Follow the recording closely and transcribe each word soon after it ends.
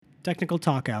Technical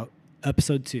Talk Out,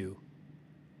 Episode 2.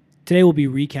 Today we'll be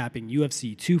recapping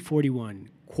UFC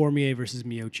 241, Cormier versus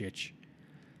Miocic.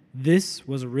 This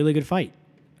was a really good fight.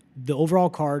 The overall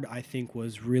card, I think,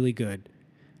 was really good.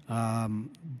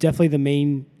 Definitely the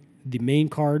main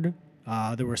card.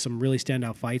 There were some really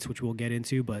standout fights, which we'll get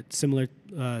into, but similar,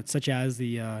 such as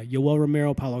the Yoel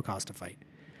Romero-Paulo Costa fight.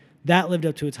 That lived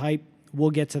up to its hype. We'll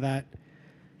get to that.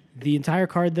 The entire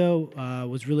card, though,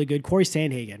 was really good. Corey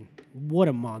Sandhagen, what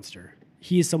a monster.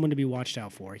 He is someone to be watched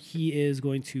out for. He is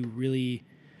going to really...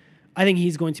 I think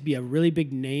he's going to be a really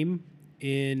big name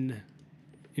in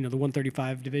the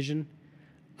 135 division.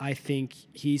 I think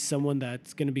he's someone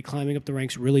that's going to be climbing up the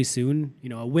ranks really soon.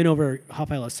 A win over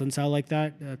Rafael Assunção like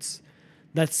that,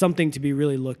 that's something to be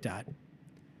really looked at.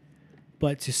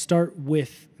 But to start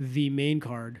with the main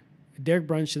card, Derek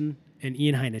Brunson and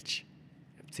Ian Heinisch.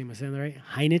 Am I saying that right?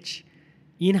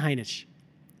 Ian Heinisch.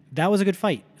 That was a good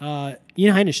fight. Ian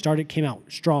Heinisch came out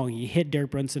strong. He hit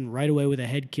Derek Brunson right away with a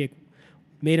head kick,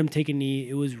 made him take a knee.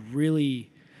 It was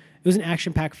an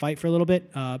action-packed fight for a little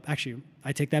bit. Actually,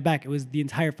 I take that back. The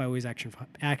entire fight was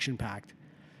action-packed.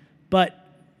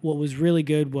 But what was really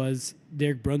good was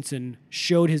Derek Brunson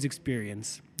showed his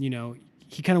experience.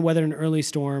 He kind of weathered an early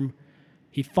storm.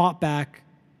 He fought back.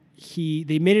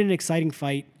 They made it an exciting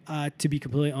fight. To be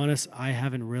completely honest, I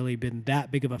haven't really been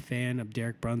that big of a fan of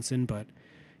Derek Brunson, but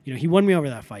he won me over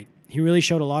that fight. He really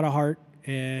showed a lot of heart,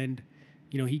 and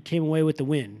he came away with the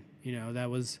win. That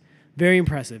was very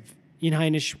impressive. Ian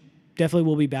Heinisch definitely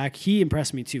will be back. He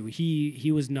impressed me too.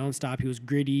 He was nonstop. He was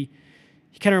gritty.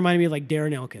 He kind of reminded me of like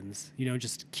Darren Elkins.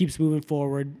 Just keeps moving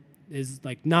forward, is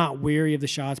like not weary of the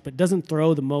shots, but doesn't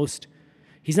throw the most.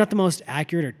 He's not the most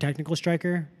accurate or technical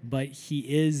striker, but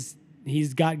he's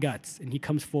got guts, and he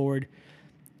comes forward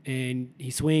and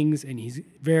he swings, and he's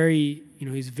very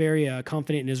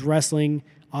confident in his wrestling,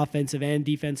 offensive and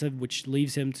defensive, which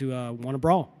leaves him to want to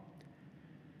brawl.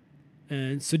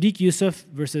 And Sodiq Yusuff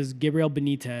versus Gabriel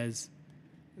Benitez.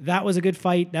 That was a good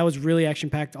fight. That was really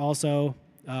action-packed also.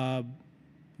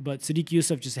 But Sodiq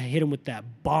Yusuff just hit him with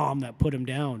that bomb that put him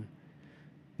down.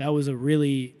 That was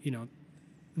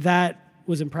that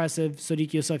was impressive.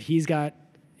 Sodiq Yusuff,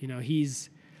 he's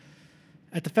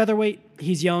at the featherweight,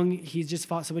 he's young. He's just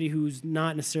fought somebody who's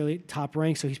not necessarily top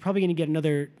ranked, so he's probably going to get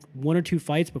another 1 or 2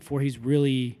 fights before he's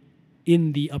really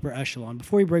in the upper echelon,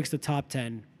 before he breaks the top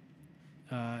 10.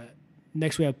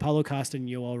 Next, we have Paulo Costa and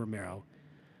Yoel Romero.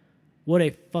 What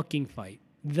a fucking fight.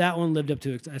 That one lived up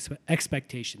to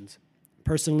expectations.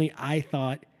 Personally, I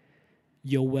thought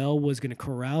Yoel was going to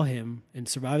corral him and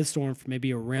survive the storm for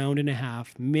maybe a round and a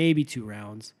half, maybe 2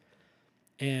 rounds,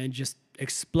 and just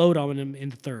explode on him in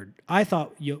the third. I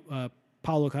thought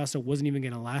Paulo Costa wasn't even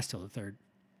going to last till the third.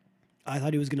 I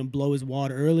thought he was going to blow his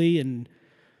wad early and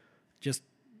just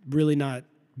really not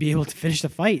be able to finish the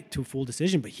fight to a full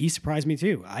decision, but he surprised me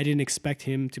too. I didn't expect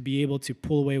him to be able to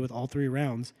pull away with all 3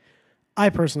 rounds. I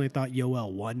personally thought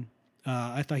Yoel won.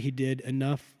 I thought he did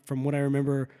enough. From what I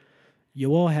remember,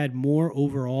 Yoel had more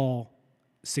overall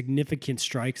significant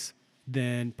strikes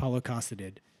than Paulo Costa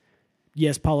did.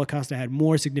 Yes, Paulo Costa had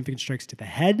more significant strikes to the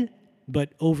head,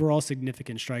 but overall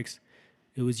significant strikes,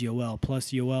 it was Yoel.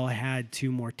 Plus, Yoel had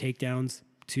 2 more takedowns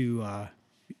to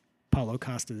Paulo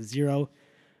Costa's 0.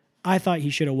 I thought he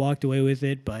should have walked away with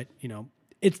it, but,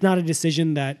 it's not a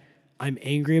decision that I'm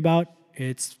angry about.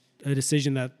 It's a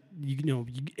decision that,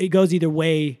 it goes either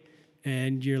way,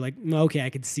 and you're like, okay, I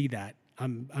can see that.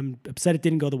 I'm upset it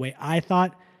didn't go the way I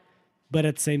thought, but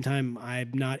at the same time,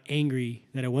 I'm not angry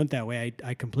that it went that way.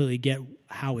 I completely get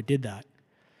how it did that.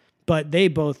 But they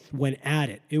both went at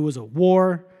it. It was a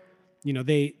war.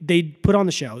 They put on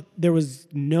the show. There was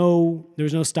no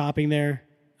stopping there.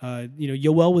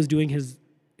 Yoel was doing his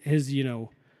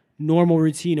normal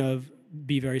routine of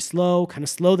be very slow, kind of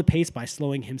slow the pace by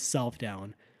slowing himself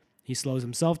down. He slows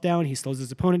himself down, he slows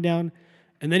his opponent down,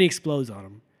 and then he explodes on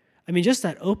him. I mean, just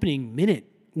that opening minute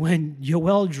when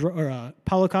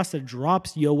Paulo Costa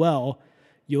drops Yoel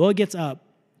gets up,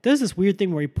 does this weird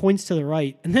thing where he points to the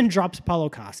right and then drops Paulo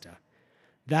Costa.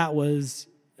 That was,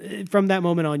 from that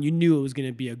moment on, you knew it was going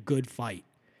to be a good fight.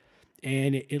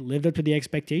 And it lived up to the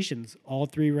expectations. All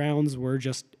 3 rounds were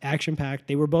just action-packed.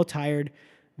 They were both tired.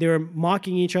 They were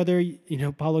mocking each other.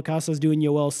 Paulo Costa's doing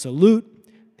Yoel's salute.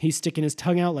 He's sticking his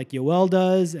tongue out like Yoel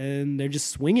does, and they're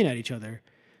just swinging at each other.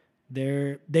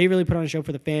 They really put on a show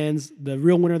for the fans. The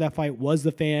real winner of that fight was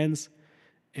the fans.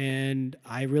 And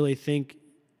I really think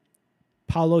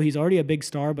Paulo, he's already a big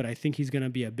star, but I think he's going to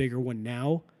be a bigger one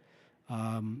now.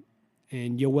 And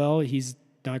Yoel, he's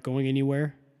not going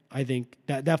anywhere. I think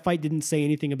that fight didn't say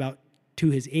anything about to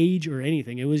his age or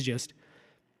anything. It was just,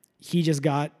 he just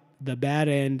got the bad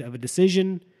end of a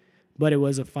decision, but it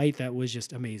was a fight that was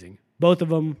just amazing. Both of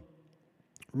them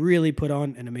really put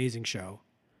on an amazing show.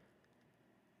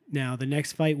 Now, the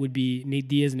next fight would be Nate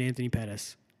Diaz and Anthony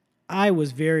Pettis. I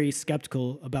was very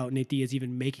skeptical about Nate Diaz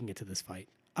even making it to this fight.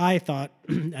 I thought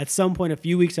at some point a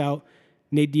few weeks out,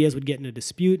 Nate Diaz would get in a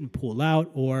dispute and pull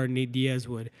out, or Nate Diaz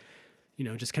would,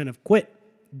 just kind of quit.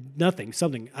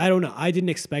 Something. I don't know. I didn't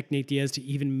expect Nate Diaz to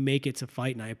even make it to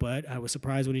fight night, but I was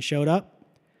surprised when he showed up,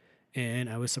 and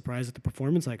I was surprised at the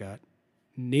performance I got.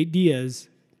 Nate Diaz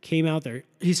came out there.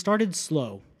 He started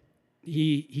slow.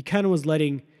 He kind of was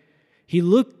he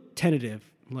looked tentative.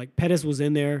 Like Pettis was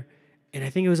in there, and I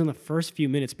think it was in the first few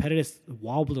minutes, Pettis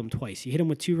wobbled him twice. He hit him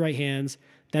with 2 right hands.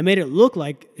 That made it look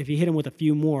like if he hit him with a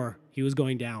few more, he was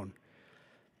going down.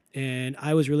 And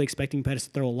I was really expecting Pettis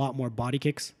to throw a lot more body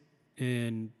kicks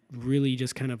and really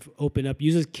just kind of open up,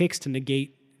 use his kicks to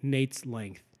negate Nate's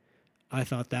length. I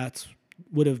thought that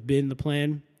would have been the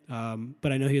plan,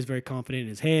 but I know he was very confident in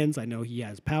his hands. I know he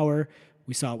has power.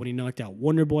 We saw it when he knocked out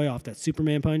Wonder Boy off that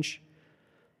Superman punch,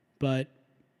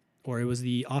 or it was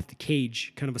the off the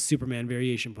cage, kind of a Superman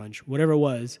variation punch. Whatever it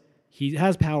was, he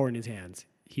has power in his hands.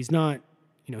 He's not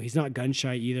gun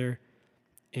shy either.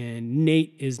 And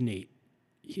Nate is Nate.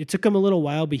 It took him a little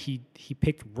while, but he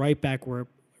picked right back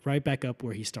up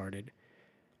where he started.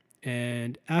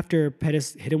 And after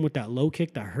Pettis hit him with that low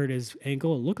kick that hurt his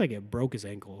ankle, it looked like it broke his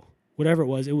ankle. Whatever it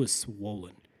was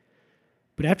swollen.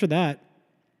 But after that,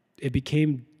 it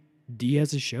became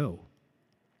Diaz's show.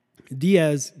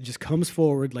 Diaz just comes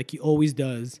forward like he always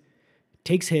does,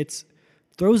 takes hits,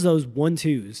 throws those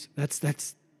 1-2s.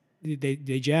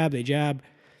 They jab. Then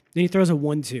he throws a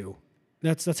 1-2.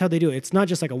 That's how they do it. It's not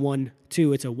just like a 1-2.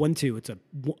 It's a 1-2. It's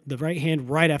the right hand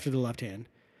right after the left hand.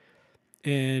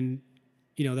 And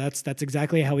that's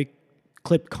exactly how he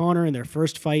clipped Conor in their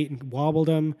first fight and wobbled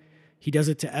him. He does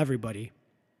it to everybody.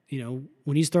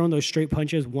 When he's throwing those straight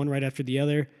punches, one right after the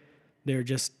other, they're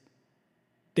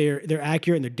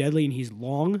accurate and they're deadly, and he's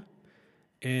long.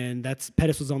 And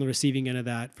Pettis was on the receiving end of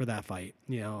that for that fight.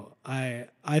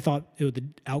 I thought the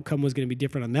outcome was going to be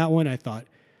different on that one. I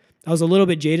was a little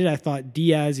bit jaded. I thought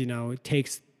Diaz,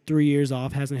 takes 3 years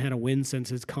off, hasn't had a win since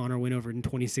his Conor win over in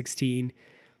 2016.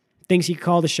 Thinks he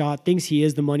called the shot, thinks he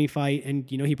is the money fight, and,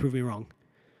 he proved me wrong.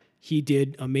 He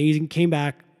did amazing, came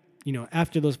back,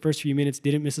 after those first few minutes,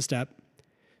 didn't miss a step,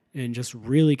 and just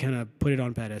really kind of put it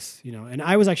on Pettis, And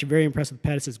I was actually very impressed with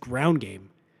Pettis' ground game.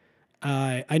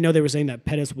 I know they were saying that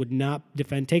Pettis would not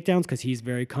defend takedowns because he's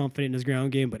very confident in his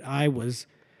ground game, but I was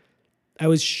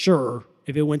sure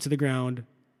if it went to the ground,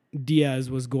 Diaz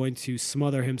was going to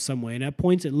smother him some way. And at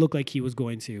points, it looked like he was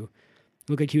going to. It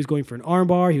looked like he was going for an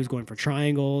armbar. He was going for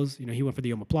triangles. He went for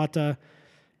the omoplata.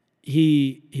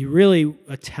 He really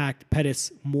attacked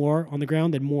Pettis more on the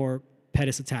ground than more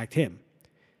Pettis attacked him.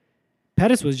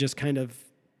 Pettis was just kind of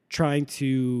trying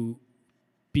to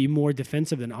be more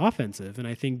defensive than offensive. And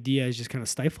I think Diaz just kind of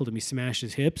stifled him. He smashed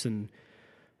his hips and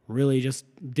really just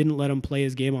didn't let him play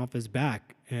his game off his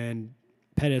back. And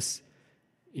Pettis,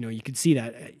 you could see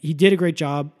that. He did a great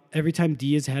job. Every time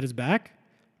Diaz had his back,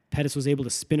 Pettis was able to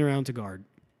spin around to guard.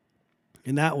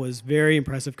 And that was very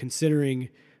impressive considering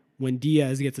when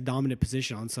Diaz gets a dominant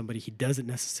position on somebody, he doesn't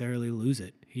necessarily lose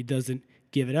it. He doesn't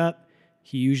give it up.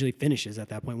 He usually finishes at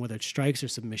that point, whether it's strikes or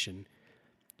submission.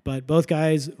 But both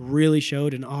guys really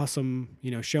showed an awesome,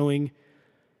 showing.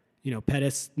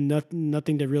 Pettis,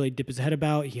 nothing to really dip his head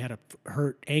about. He had a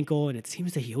hurt ankle, and it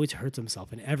seems that he always hurts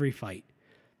himself in every fight.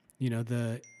 I'm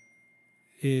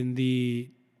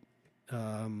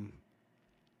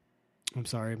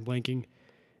blanking.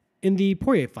 In the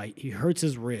Poirier fight, he hurts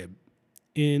his rib.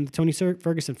 In the Tony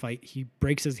Ferguson fight, he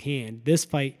breaks his hand. This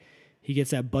fight, he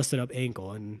gets that busted up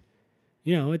ankle, and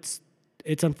it's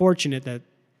unfortunate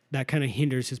that kind of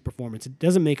hinders his performance. It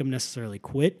doesn't make him necessarily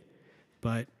quit,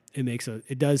 but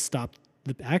it does stop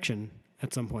the action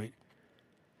at some point.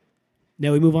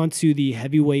 Now we move on to the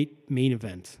heavyweight main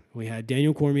event. We had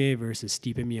Daniel Cormier versus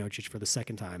Stipe Miocic for the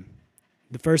second time.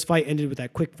 The first fight ended with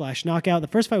that quick flash knockout. The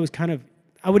first fight was kind of,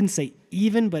 I wouldn't say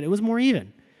even, but it was more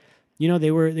even.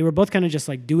 They were both kind of just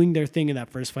like doing their thing in that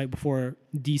first fight before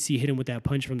DC hit him with that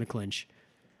punch from the clinch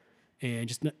and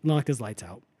just knocked his lights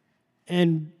out.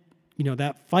 And,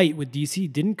 that fight with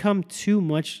DC didn't come too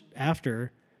much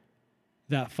after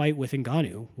that fight with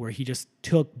Ngannou, where he just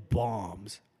took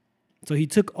bombs. So he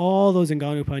took all those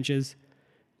Ngannou punches,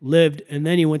 lived, and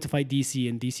then he went to fight DC,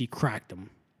 and DC cracked him.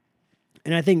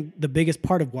 And I think the biggest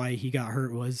part of why he got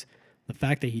hurt was the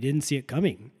fact that he didn't see it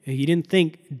coming. He didn't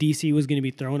think DC was going to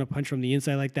be throwing a punch from the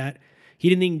inside like that. He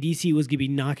didn't think DC was going to be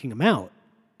knocking him out.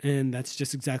 And that's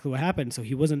just exactly what happened. So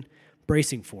he wasn't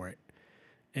bracing for it.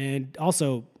 And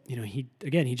also,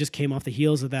 he just came off the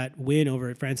heels of that win over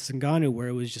at Francis Ngannou, where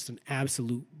it was just an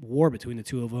absolute war between the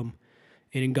two of them.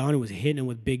 And Ngannou was hitting him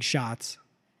with big shots.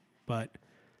 But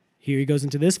here he goes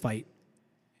into this fight.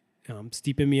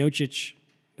 Stipe Miocic,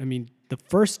 the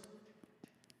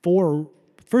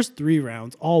first three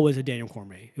rounds, all was a Daniel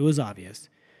Cormier. It was obvious.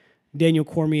 Daniel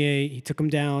Cormier, he took him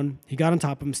down. He got on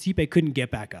top of him. Stipe couldn't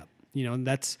get back up.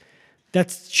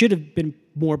 That should have been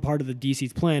more part of the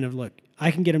DC's plan of, look,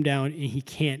 I can get him down and he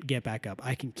can't get back up.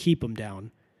 I can keep him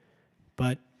down.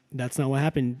 But that's not what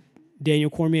happened. Daniel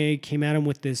Cormier came at him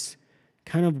with this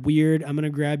kind of weird, I'm going to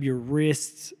grab your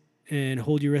wrists and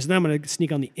hold your wrist, and I'm going to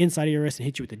sneak on the inside of your wrist and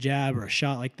hit you with a jab or a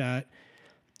shot like that.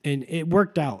 And it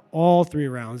worked out all 3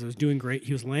 rounds. It was doing great.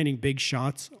 He was landing big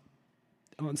shots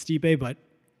on Stipe, but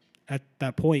at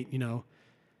that point,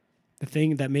 the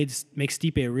thing that makes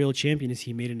Stipe a real champion is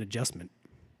he made an adjustment.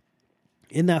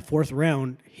 In that 4th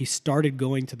round, he started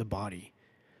going to the body.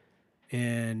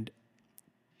 And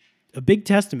a big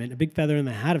testament, a big feather in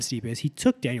the hat of Stipe is he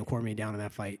took Daniel Cormier down in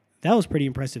that fight. That was pretty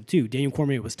impressive too. Daniel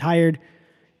Cormier was tired,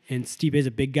 and Stipe is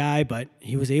a big guy, but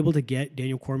he was able to get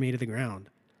Daniel Cormier to the ground.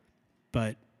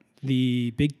 But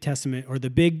the big testament, or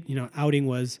the big outing,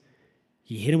 was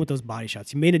he hit him with those body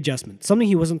shots. He made adjustments. Something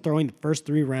he wasn't throwing the first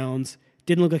 3 rounds.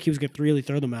 Didn't look like he was going to really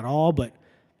throw them at all, but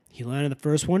he landed the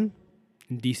first one,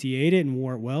 and DC ate it and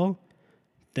wore it well.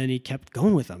 Then he kept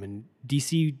going with them, and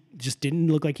DC just didn't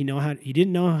look like he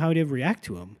didn't know how to react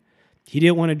to him. He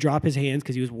didn't want to drop his hands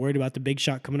because he was worried about the big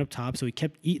shot coming up top, so he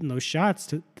kept eating those shots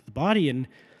to the body, and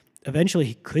eventually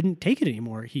he couldn't take it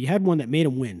anymore. He had one that made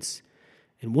him wince,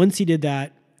 and once he did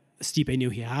that, Stipe knew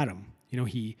he had him.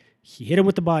 He hit him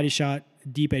with the body shot.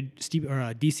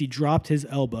 DC dropped his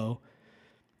elbow,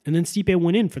 and then Stipe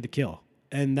went in for the kill,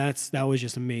 and that was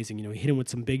just amazing. He hit him with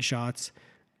some big shots.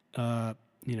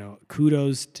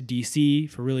 Kudos to DC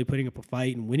for really putting up a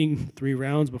fight and winning 3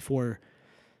 rounds before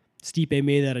Stipe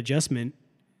made that adjustment,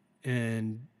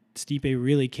 and Stipe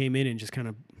really came in and just kind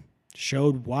of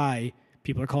showed why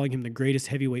people are calling him the greatest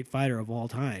heavyweight fighter of all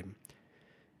time.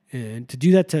 And to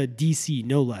do that to DC,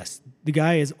 no less. The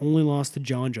guy has only lost to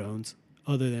John Jones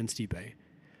other than Stipe.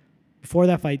 Before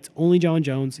that fight, it's only John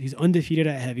Jones. He's undefeated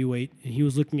at heavyweight, and he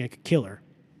was looking like a killer.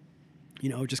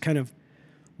 Just kind of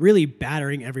really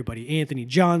battering everybody. Anthony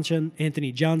Johnson,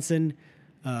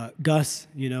 Gus,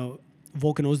 Volkan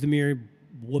Ozdemir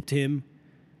whooped him.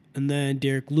 And then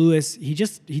Derek Lewis, he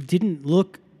didn't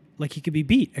look like he could be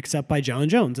beat except by John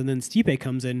Jones. And then Stipe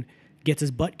comes in, gets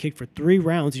his butt kicked for 3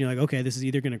 rounds. And you're like, okay, this is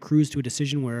either going to cruise to a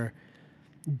decision where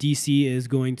DC is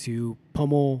going to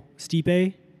pummel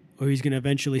Stipe or he's going to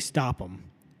eventually stop him.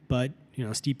 But,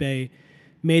 Stipe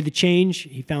made the change.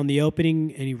 He found the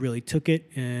opening and he really took it,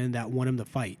 and that won him the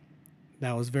fight.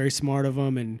 That was very smart of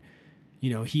him. And,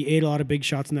 he ate a lot of big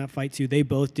shots in that fight too. They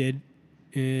both did.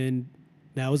 And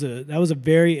that was a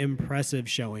very impressive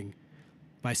showing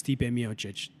by Stipe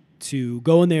Miocic to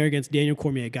go in there against Daniel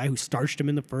Cormier, a guy who starched him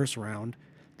in the first round,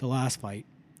 the last fight,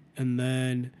 and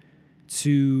then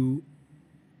to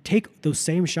take those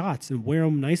same shots and wear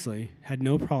them nicely. Had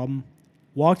no problem.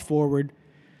 Walked forward,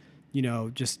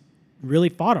 just really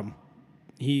fought him.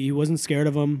 He wasn't scared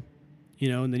of him,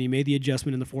 and then he made the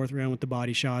adjustment in the 4th round with the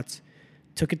body shots,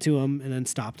 took it to him, and then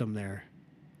stopped him there.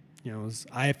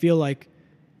 I feel like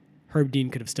Herb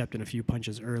Dean could have stepped in a few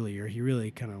punches earlier. He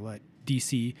really kind of let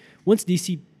DC, once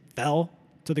DC fell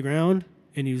to the ground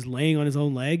and he was laying on his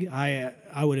own leg, I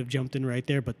would have jumped in right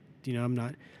there, but I'm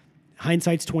not.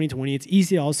 Hindsight's 20/20. It's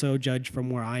easy to also judge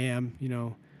from where I am.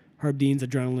 Herb Dean's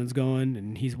adrenaline's going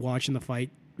and he's watching the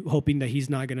fight, hoping that he's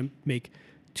not going to make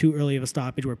too early of a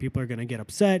stoppage where people are going to get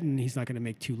upset, and he's not going to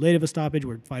make too late of a stoppage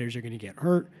where fighters are going to get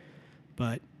hurt.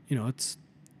 But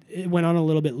it went on a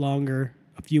little bit longer,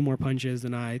 a few more punches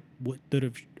than I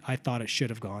thought it should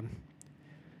have gone.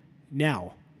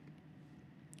 Now,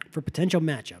 for potential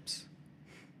matchups,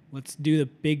 let's do the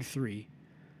big 3.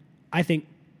 I think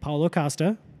Paulo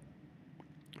Costa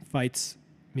fights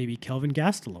maybe Kelvin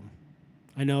Gastelum.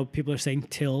 I know people are saying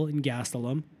Till and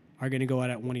Gastelum are going to go out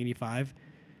at 185,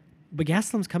 but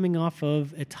Gastelum's coming off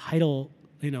of a title,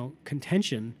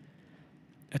 contention,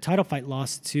 a title fight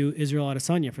loss to Israel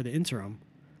Adesanya for the interim.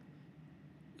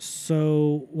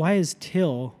 So why is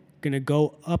Till going to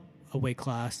go up a weight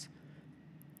class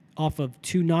off of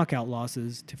 2 knockout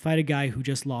losses to fight a guy who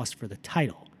just lost for the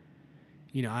title?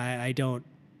 I don't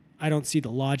see the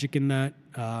logic in that.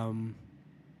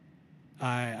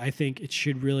 I think it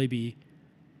should really be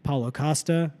Paulo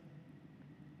Costa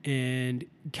and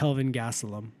Kelvin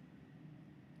Gastelum.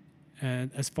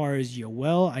 And as far as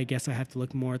Yoel, I guess I have to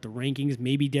look more at the rankings.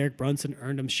 Maybe Derek Brunson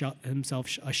earned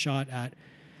himself a shot at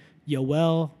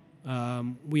Yoel,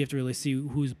 we have to really see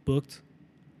who's booked.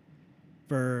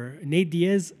 For Nate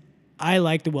Diaz, I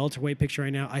like the welterweight picture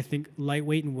right now. I think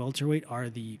lightweight and welterweight are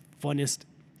the funnest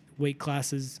weight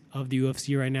classes of the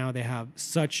UFC right now. They have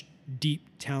such deep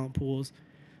talent pools.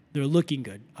 They're looking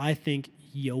good. I think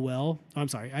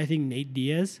I think Nate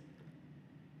Diaz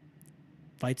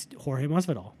fights Jorge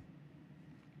Masvidal.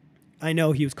 I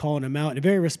know he was calling him out in a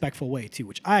very respectful way too,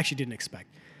 which I actually didn't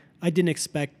expect. I didn't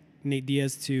expect Nate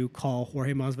Diaz to call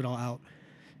Jorge Masvidal out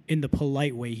in the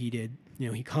polite way he did.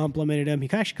 He complimented him. He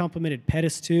actually complimented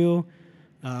Pettis too,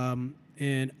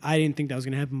 and I didn't think that was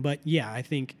going to happen. But yeah, I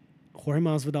think Jorge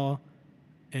Masvidal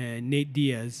and Nate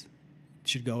Diaz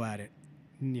should go at it.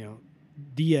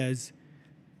 Diaz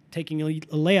taking a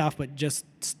layoff, but just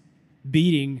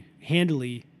beating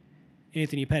handily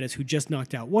Anthony Pettis, who just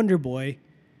knocked out Wonder Boy,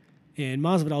 and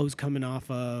Masvidal, who's coming off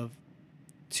of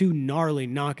 2 gnarly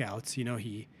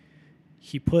knockouts.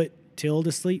 He put Till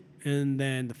to sleep, and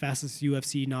then the fastest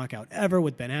UFC knockout ever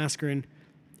with Ben Askren.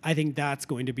 I think that's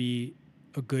going to be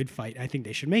a good fight. I think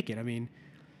they should make it. I mean,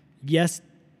 yes,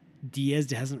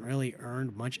 Diaz hasn't really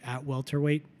earned much at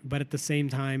welterweight, but at the same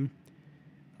time,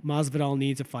 Masvidal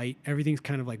needs a fight. Everything's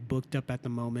kind of like booked up at the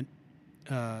moment.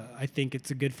 I think it's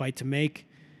a good fight to make.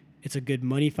 It's a good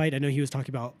money fight. I know he was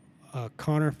talking about a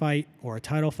Conor fight or a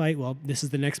title fight. Well, this is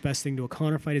the next best thing to a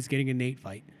Conor fight is getting a Nate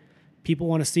fight. People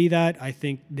want to see that. I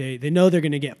think they know they're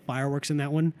going to get fireworks in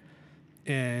that one.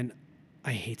 And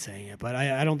I hate saying it, but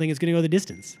I don't think it's going to go the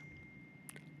distance.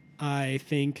 I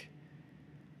think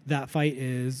that fight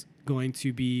is going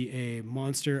to be a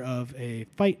monster of a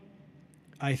fight.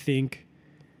 I think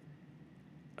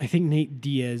Nate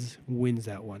Diaz wins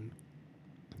that one.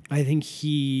 I think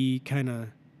he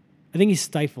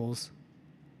stifles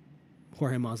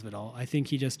Jorge Masvidal. I think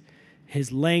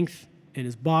his length and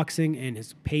his boxing and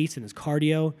his pace and his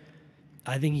cardio,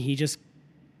 I think he just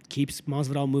keeps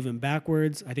Masvidal moving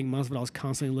backwards. I think Masvidal is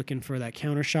constantly looking for that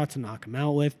counter shot to knock him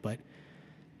out with, but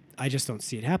I just don't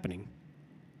see it happening.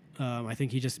 I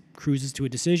think he just cruises to a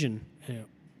decision.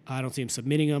 I don't see him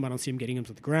submitting him. I don't see him getting him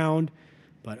to the ground,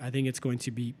 but I think it's going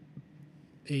to be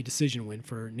a decision win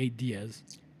for Nate Diaz.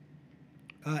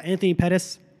 Anthony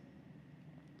Pettis,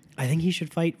 I think he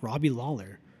should fight Robbie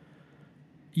Lawler.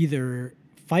 Either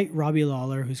fight Robbie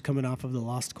Lawler, who's coming off of the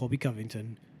loss to Colby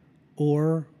Covington,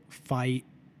 or fight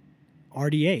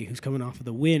RDA, who's coming off of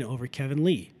the win over Kevin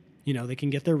Lee. They can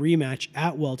get their rematch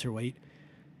at welterweight.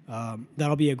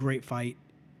 That'll be a great fight.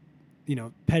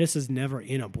 Pettis is never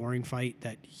in a boring fight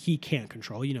that he can't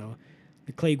control.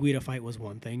 The Clay Guida fight was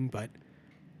one thing, but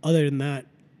other than that,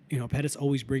 Pettis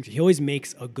always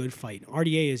makes a good fight.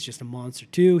 RDA is just a monster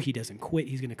too. He doesn't quit.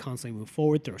 He's going to constantly move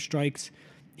forward, throw strikes.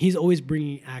 He's always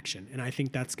bringing action, and I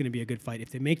think that's going to be a good fight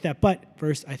if they make that. But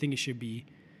first, I think it should be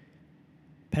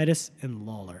Pettis and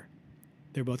Lawler.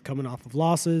 They're both coming off of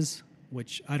losses,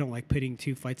 which I don't like pitting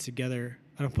two fights together.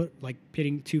 I don't like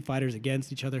pitting two fighters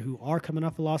against each other who are coming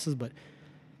off of losses, but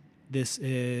this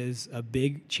is a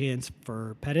big chance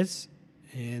for Pettis,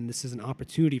 and this is an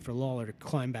opportunity for Lawler to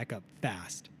climb back up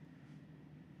fast.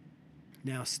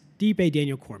 Now, Stipe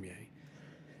Daniel Cormier.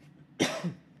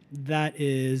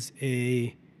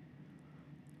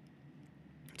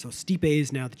 So Stipe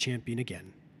is now the champion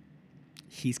again.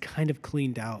 He's kind of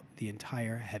cleaned out the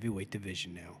entire heavyweight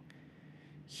division now.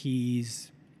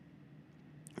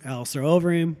 Alistair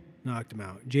Overeem knocked him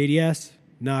out. JDS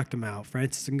knocked him out.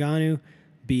 Francis Ngannou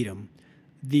beat him.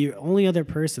 The only other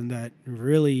person that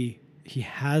really he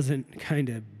hasn't kind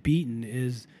of beaten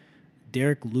is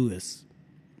Derek Lewis.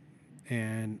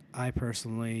 And I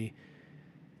personally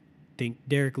think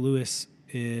Derek Lewis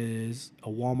is a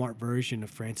Walmart version of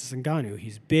Francis Ngannou.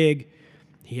 He's big.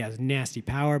 He has nasty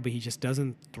power, but he just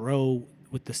doesn't throw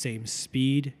with the same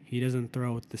speed. He doesn't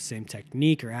throw with the same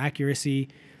technique or accuracy.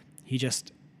 He's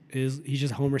just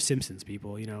Homer Simpson's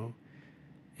people,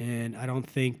 And I don't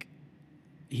think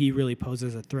he really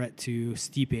poses a threat to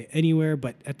Stipe anywhere,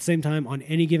 but at the same time, on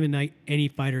any given night, any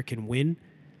fighter can win.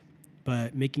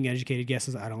 But making educated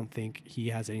guesses, I don't think he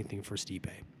has anything for Stipe.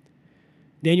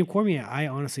 Daniel Cormier, I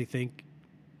honestly think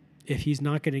if he's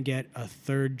not going to get a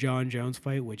third John Jones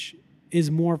fight, which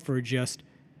is more for just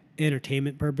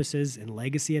entertainment purposes and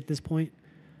legacy at this point,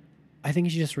 I think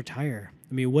he should just retire.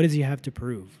 I mean, what does he have to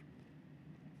prove?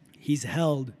 He's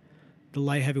held the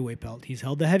light heavyweight belt. He's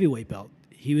held the heavyweight belt.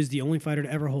 He was the only fighter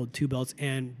to ever hold two belts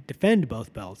and defend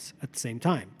both belts at the same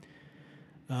time.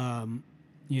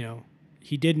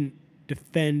 He didn't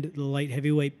defend the light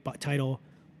heavyweight title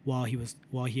while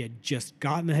he had just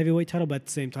gotten the heavyweight title, but at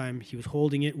the same time he was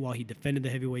holding it while he defended the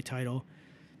heavyweight title.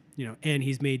 And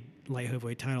he's made light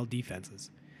heavyweight title defenses.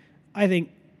 I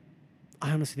think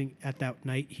I honestly think at that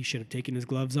night he should have taken his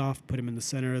gloves off, put him in the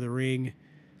center of the ring,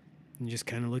 and just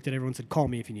kind of looked at everyone and said, call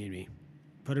me if you need me.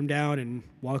 Put him down and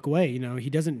walk away. You know,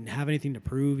 he doesn't have anything to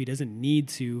prove. He doesn't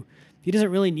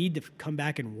really need to come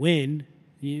back and win.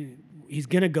 He's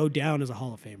going to go down as a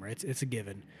Hall of Famer. It's a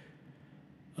given.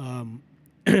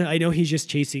 I know he's just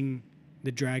chasing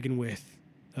the dragon with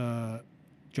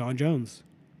John Jones.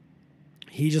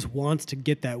 He just wants to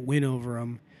get that win over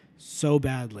him so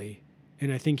badly.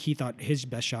 And I think he thought his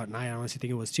best shot, and I honestly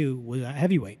think it was too, was at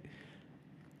heavyweight.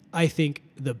 I think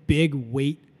the big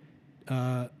weight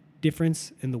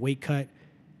difference in the weight cut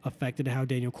affected how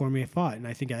Daniel Cormier fought. And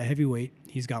I think at heavyweight,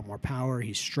 he's got more power.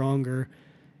 He's stronger.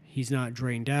 He's not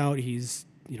drained out. He's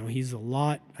a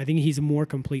lot. I think he's a more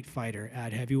complete fighter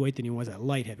at heavyweight than he was at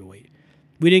light heavyweight.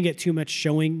 We didn't get too much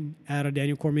showing out of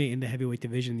Daniel Cormier in the heavyweight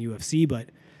division in the UFC, but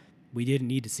we didn't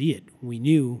need to see it. We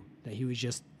knew that he was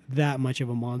just that much of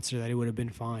a monster that it would have been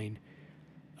fine.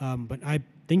 But I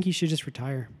think he should just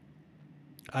retire.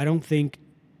 I don't think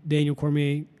Daniel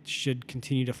Cormier should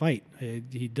continue to fight.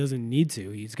 He doesn't need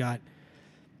to. He's got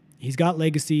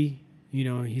legacy.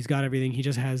 He's got everything. He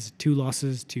just has 2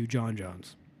 losses to John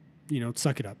Jones.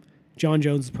 Suck it up. John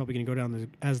Jones is probably going to go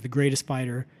down as the greatest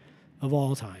fighter of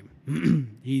all time.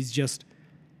 He's just,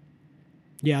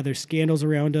 there's scandals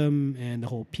around him and the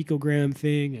whole picogram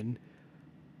thing,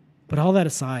 but all that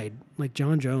aside, like,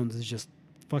 John Jones is just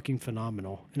fucking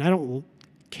phenomenal. And I don't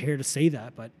care to say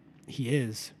that, but he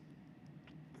is.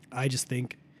 I just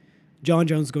think John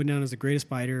Jones is going down as the greatest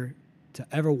fighter to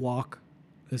ever walk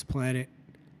this planet,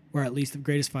 or at least the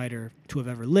greatest fighter to have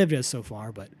ever lived as so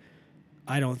far, but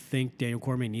I don't think Daniel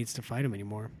Cormier needs to fight him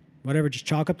anymore. Whatever, just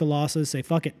chalk up the losses, say,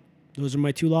 fuck it. Those are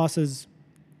my 2 losses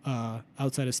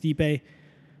outside of Stipe.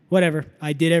 Whatever.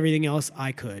 I did everything else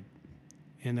I could.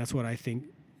 And that's what I think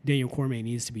Daniel Cormier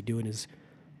needs to be doing, is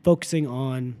focusing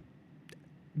on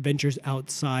ventures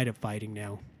outside of fighting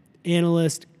now.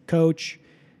 Analyst, coach,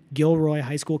 Gilroy,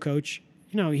 high school coach.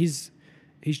 He's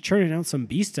churning out some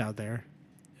beasts out there.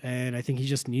 And I think he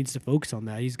just needs to focus on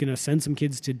that. He's going to send some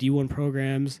kids to D1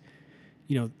 programs.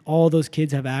 All those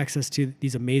kids have access to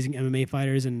these amazing MMA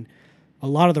fighters, and a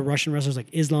lot of the Russian wrestlers like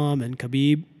Islam and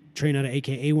Khabib train out of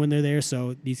AKA when they're there.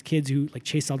 So these kids who, like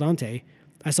Chase Saldante,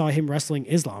 I saw him wrestling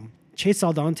Islam. Chase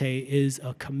Saldante is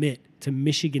a commit to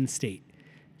Michigan State.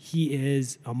 He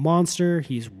is a monster.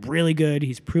 He's really good.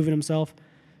 He's proven himself.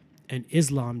 And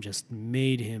Islam just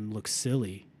made him look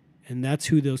silly. And that's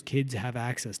who those kids have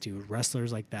access to,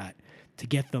 wrestlers like that, to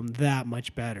get them that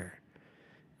much better.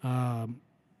 I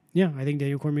think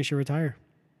Daniel Cormier should retire.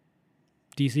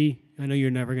 DC, I know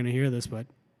you're never going to hear this, but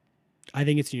I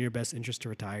think it's in your best interest to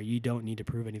retire. You don't need to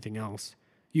prove anything else.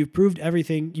 You've proved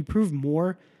everything. You proved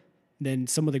more than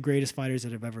some of the greatest fighters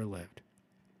that have ever lived.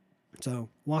 So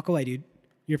walk away, dude.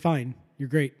 You're fine. You're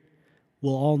great.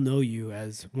 We'll all know you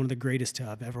as one of the greatest to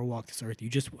have ever walked this earth. You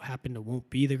just happen to won't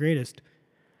be the greatest.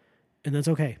 And that's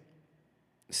okay.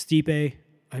 Stipe,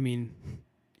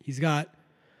 he's got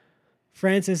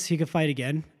Francis. He could fight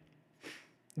again.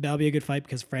 That'll be a good fight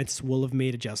because Francis will have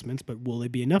made adjustments, but will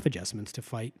it be enough adjustments to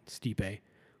fight Stipe?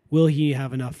 Will he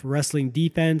have enough wrestling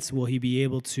defense? Will he be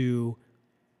able to,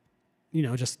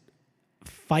 just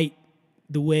fight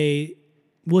the way...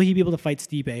 Will he be able to fight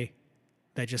Stipe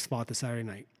that just fought this Saturday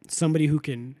night? Somebody who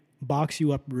can box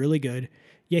you up really good.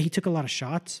 Yeah, he took a lot of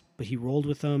shots, but he rolled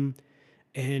with them.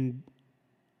 And,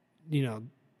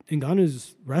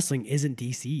 Ngannou's wrestling isn't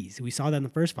DC's. We saw that in the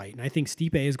first fight. And I think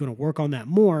Stipe is going to work on that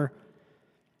more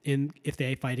if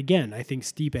they fight again. I think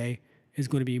Stipe is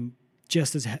going to be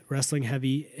just as wrestling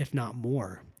heavy, if not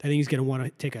more. I think he's going to want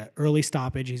to take an early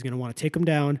stoppage. He's going to want to take him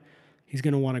down. He's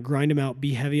going to want to grind him out,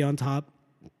 be heavy on top,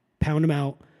 pound him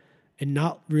out, and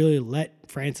not really let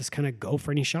Francis kind of go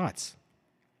for any shots.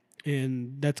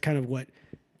 And that's kind of what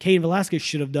Cain Velasquez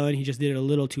should have done. He just did it a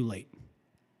little too late.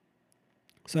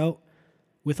 So,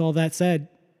 with all that said,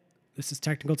 this is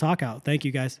Technical Talk Out. Thank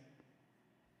you, guys.